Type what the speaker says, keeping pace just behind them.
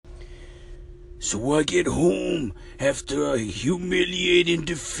So I get home after a humiliating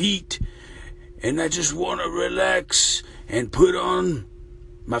defeat, and I just want to relax and put on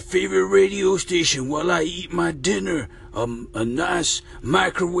my favorite radio station while I eat my dinner, a nice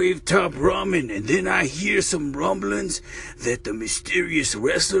microwave top ramen, and then I hear some rumblings that the mysterious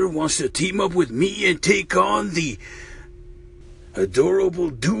wrestler wants to team up with me and take on the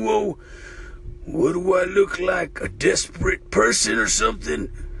adorable duo. What do I look like, a desperate person or something?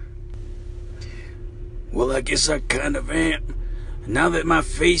 Well, I guess I kind of am. Now that my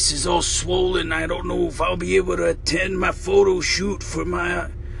face is all swollen, I don't know if I'll be able to attend my photo shoot for my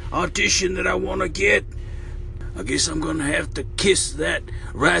audition that I want to get. I guess I'm gonna have to kiss that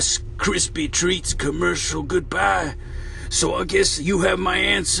Rice Krispie Treats commercial goodbye. So I guess you have my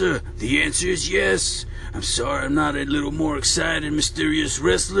answer. The answer is yes. I'm sorry I'm not a little more excited, mysterious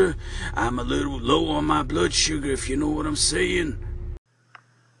wrestler. I'm a little low on my blood sugar, if you know what I'm saying.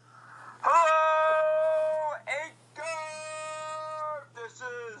 Hello, Anchor! This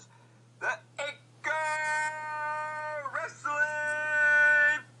is the Anchor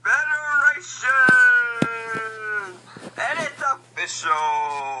Wrestling Federation! And it's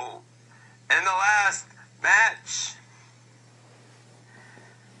official! In the last match,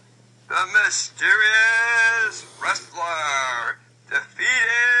 the mysterious wrestler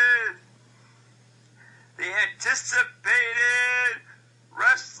defeated the anticipated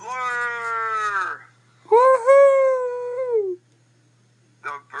wrestler. Woohoo!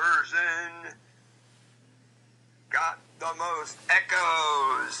 The version got the most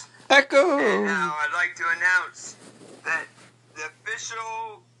echoes. Echo! And now I'd like to announce that the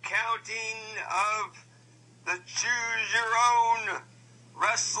official counting of the Choose Your Own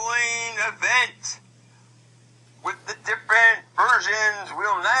Wrestling event with the different versions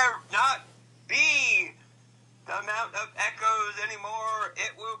will not be the amount of echoes anymore.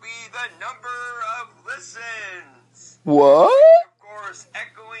 It will be the number of listens. What? Of course,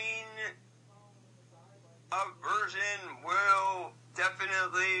 echoing a version will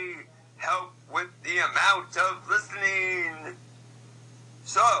definitely help with the amount of listening.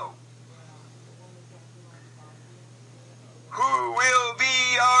 So, who will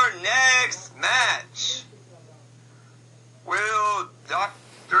be our next match? Will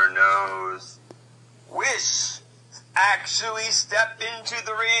Dr. Nose Wish actually step into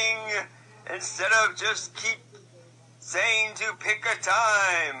the ring instead of just keep saying to pick a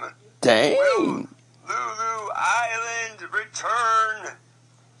time? Dang! Will Lulu Island return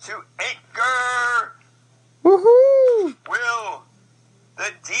to Anchor? Woohoo! Will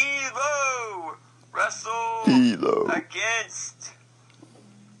the D-Lo wrestle D-Lo against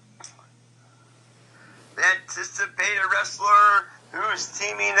the anticipated wrestler who's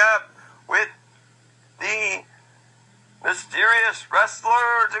teaming up with the mysterious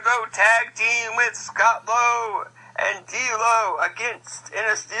wrestler to go tag team with Scott Lowe and D-Lo against in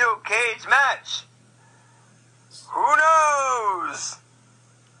a steel cage match? Who knows?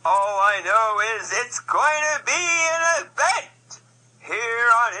 All I know is it's going to be an event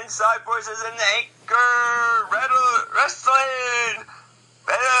here on Inside Voices in the Anchor Wrestling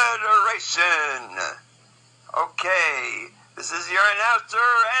Federation. Okay, this is your announcer,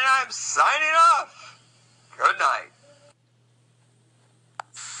 and I'm signing off. Good night.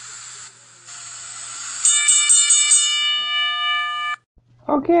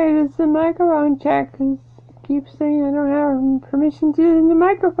 Okay, this is a microphone check. It keeps saying I don't have permission to use the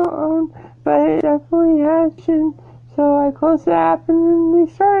microphone, but it definitely has. So I closed the app and then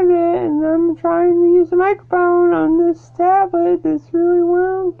restarted it, and I'm trying to use the microphone on this tablet that's really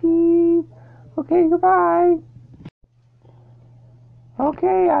wonky. Okay, goodbye.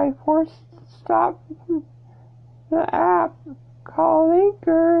 Okay, I forced stop the app called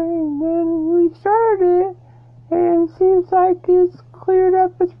Anchor and then restarted it, and it seems like it's cleared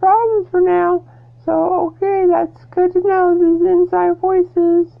up its problems for now. So, okay, that's good to know. This is Inside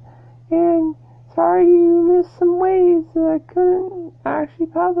Voices, and sorry you missed some ways that I couldn't actually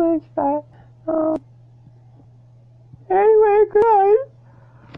publish, but, anyway, good night.